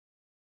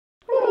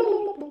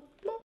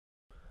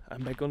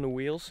I'm back on the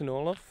wheels in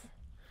Olaf.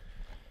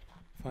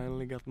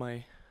 Finally got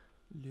my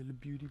little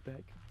beauty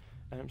back.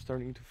 And I'm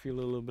starting to feel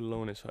a little bit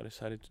lonely, so I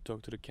decided to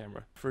talk to the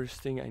camera.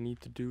 First thing I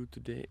need to do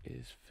today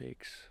is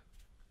fix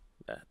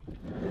that.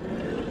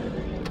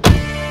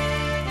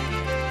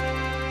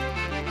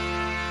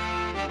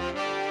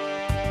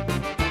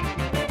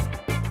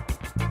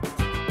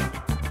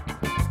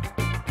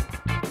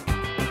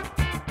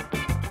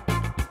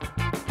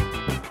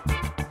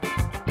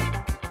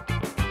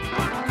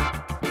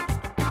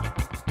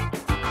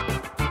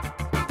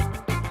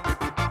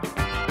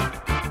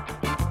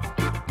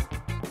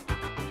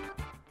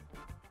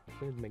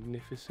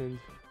 Magnificent.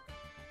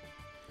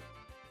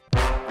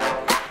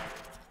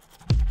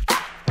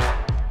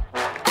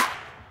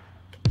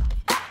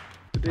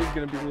 Today's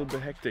gonna be a little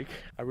bit hectic.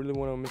 I really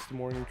want to miss the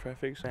morning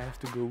traffic, so I have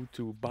to go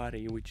to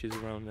Bari, which is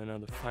around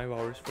another 5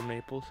 hours from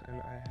Naples,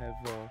 and I have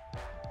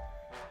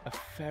a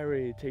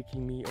ferry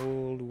taking me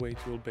all the way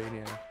to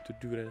Albania to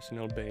do this in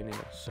Albania.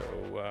 So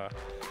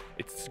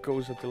it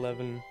goes at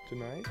 11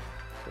 tonight,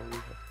 so we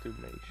have to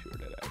make sure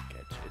that I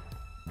catch it.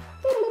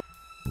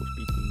 Full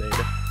speed,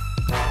 baby.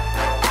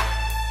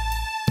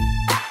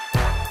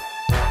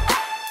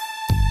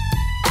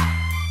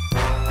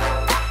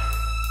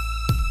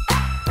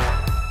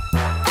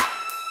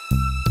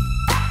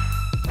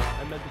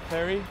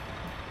 Ferry.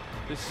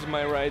 This is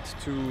my ride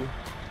to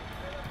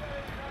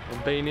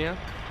Albania,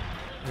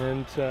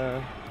 and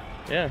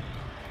yeah,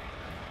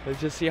 let's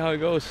just see how it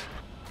goes.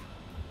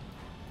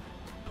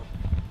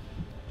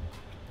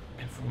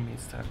 And for me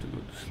it's time to go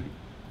to sleep.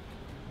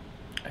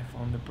 I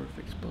found the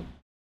perfect spot.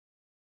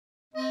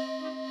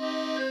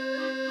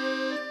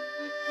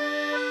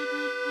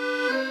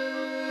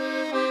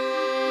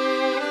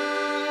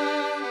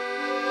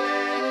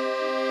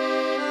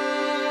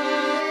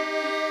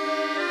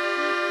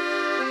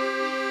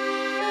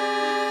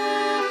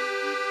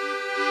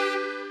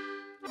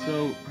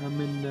 So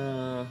I'm in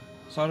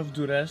south of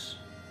Durrës.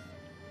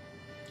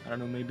 I don't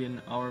know, maybe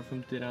an hour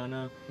from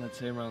Tirana. Let's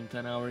say around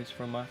 10 hours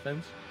from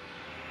Athens.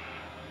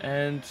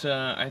 And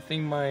I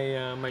think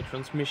my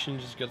transmission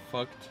just got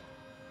fucked.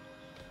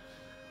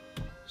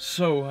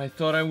 So I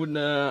thought I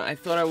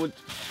would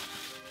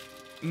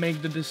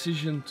make the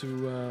decision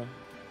to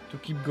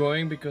keep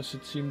going, because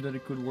it seemed that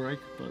it could work,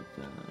 but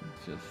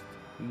just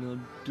not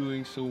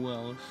doing so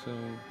well. So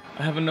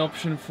I have an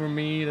option for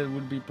me that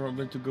would be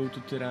probably to go to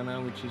Tirana,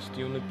 which is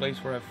the only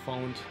place where I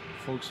found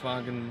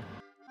Volkswagen.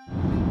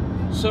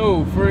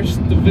 So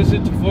first the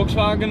visit to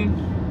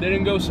Volkswagen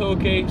didn't go so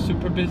okay,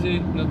 super busy,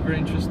 not very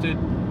interested.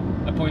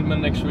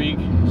 Appointment next week,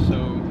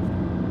 so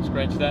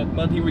scratch that.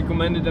 But he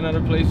recommended another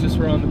place just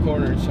around the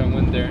corner, so I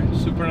went there.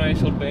 Super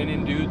nice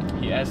Albanian dude.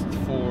 He asked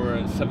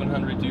for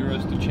 700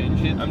 euros to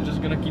change it. I'm just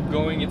gonna keep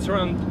going. It's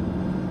around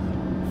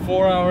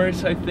 4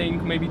 hours, I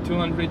think, maybe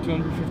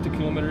 200-250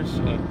 kilometers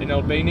in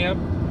Albania.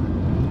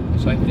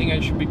 So I think I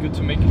should be good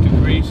to make it to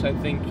Greece. I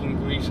think in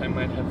Greece I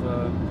might have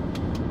a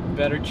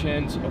better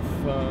chance of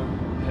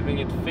having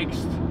it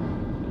fixed.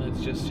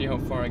 Let's just see how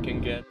far I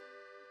can get.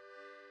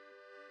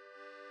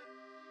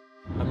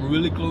 I'm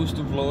really close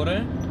to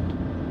Vlore,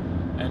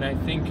 and I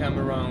think I'm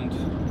around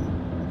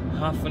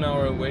half an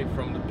hour away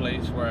from the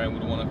place where I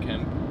would want to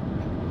camp.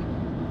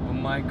 But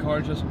my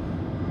car just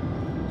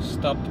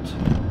stopped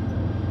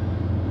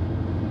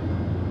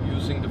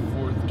using the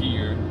 4th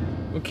gear.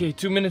 Okay,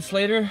 2 minutes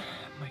later,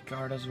 my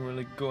car doesn't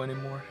really go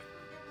anymore.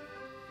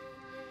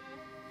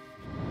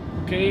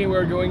 Okay,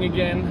 we're going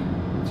again.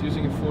 It's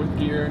using a 4th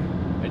gear.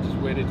 I just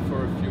waited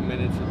for a few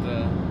minutes at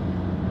the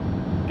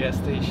gas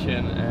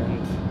station,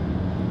 and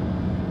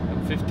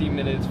I'm 15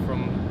 minutes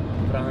from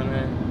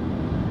Vrane.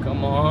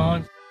 Come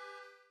on!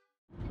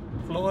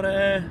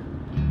 Vlore!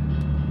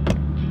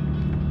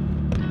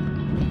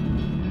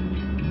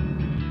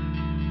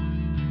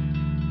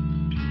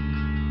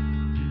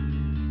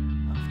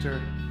 After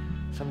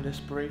some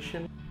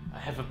desperation, I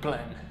have a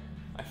plan.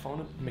 I found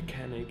a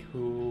mechanic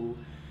who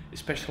is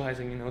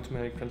specializing in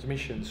automatic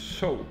transmissions.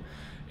 So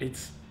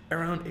it's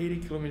around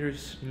 80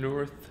 kilometers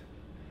north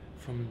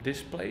from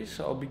this place,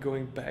 so I'll be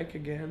going back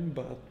again,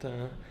 but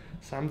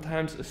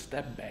sometimes a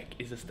step back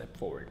is a step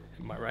forward.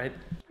 Am I right?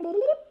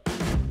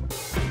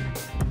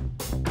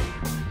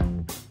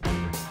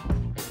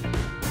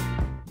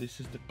 This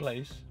is the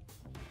place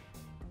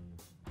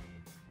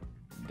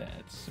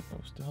that's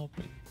supposed to help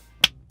me.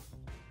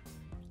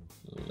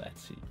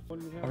 Let's see.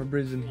 Arbor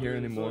isn't here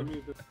anymore.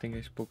 I think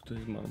I spoke to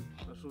his mom,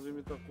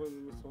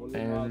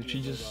 and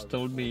she just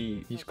told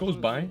me he's close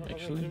by.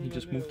 Actually, he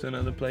just moved to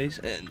another place,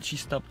 and she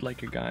stopped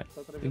like a guy.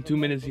 In 2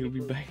 minutes he'll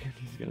be back, and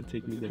he's gonna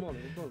take me there.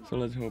 So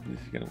let's hope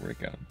this is gonna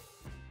work out.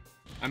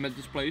 I'm at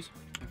this place.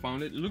 I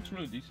found it. It looks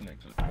really decent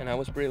actually, and I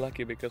was pretty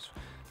lucky because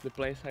the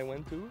place I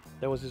went to,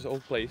 that was his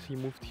old place. He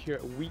moved here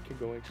a week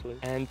ago actually,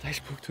 and I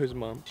spoke to his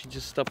mom. She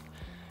just stopped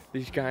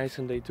these guys,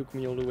 and they took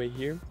me all the way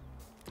here.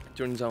 It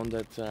turns out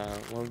that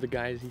one of the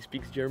guys, he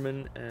speaks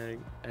German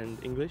and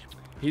English.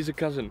 He's a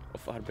cousin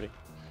of Arbri.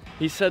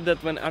 He said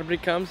that when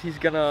Arbri comes, he's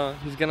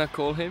gonna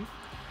call him,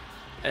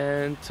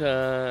 and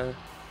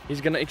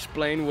he's gonna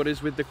explain what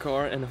is with the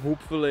car, and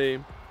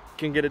hopefully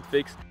can get it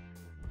fixed.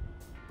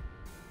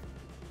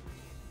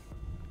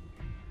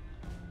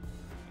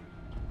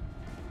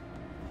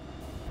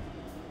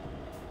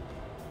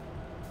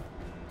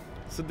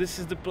 So this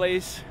is the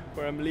place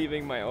where I'm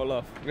leaving my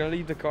Olaf. I'm gonna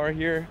leave the car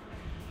here.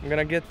 I'm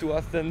gonna get to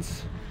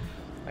Athens.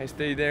 I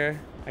stay there.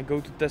 I go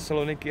to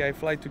Thessaloniki. I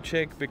fly to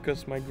Czech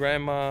because my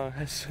grandma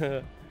has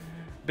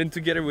been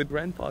together with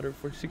grandfather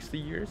for 60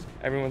 years.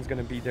 Everyone's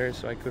gonna be there,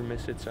 so I couldn't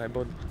miss it. So I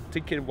bought a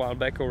ticket a while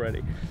back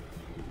already.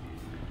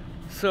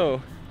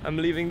 So I'm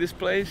leaving this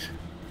place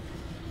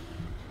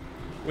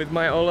with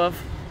my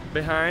Olaf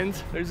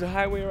behind. There's a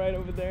highway right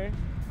over there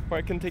where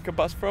I can take a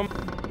bus from.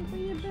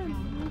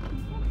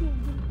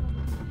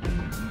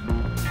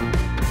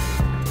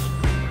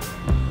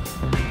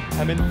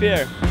 I'm in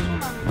fear.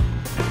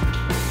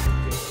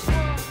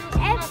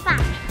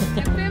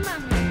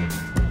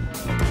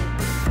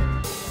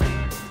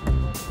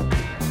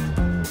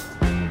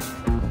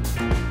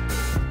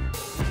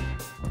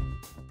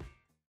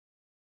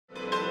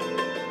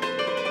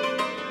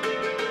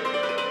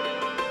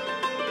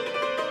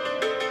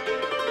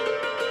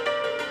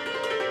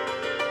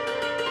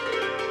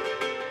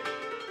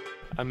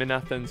 I'm in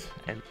Athens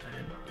and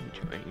I'm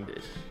enjoying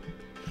this.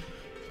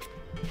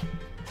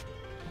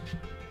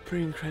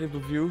 Pretty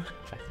incredible view.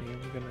 I think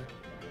I'm gonna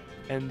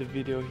end the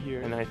video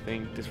here, and I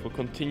think this will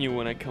continue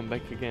when I come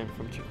back again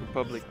from Czech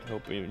Republic. I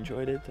hope you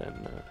enjoyed it,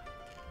 and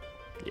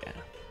yeah.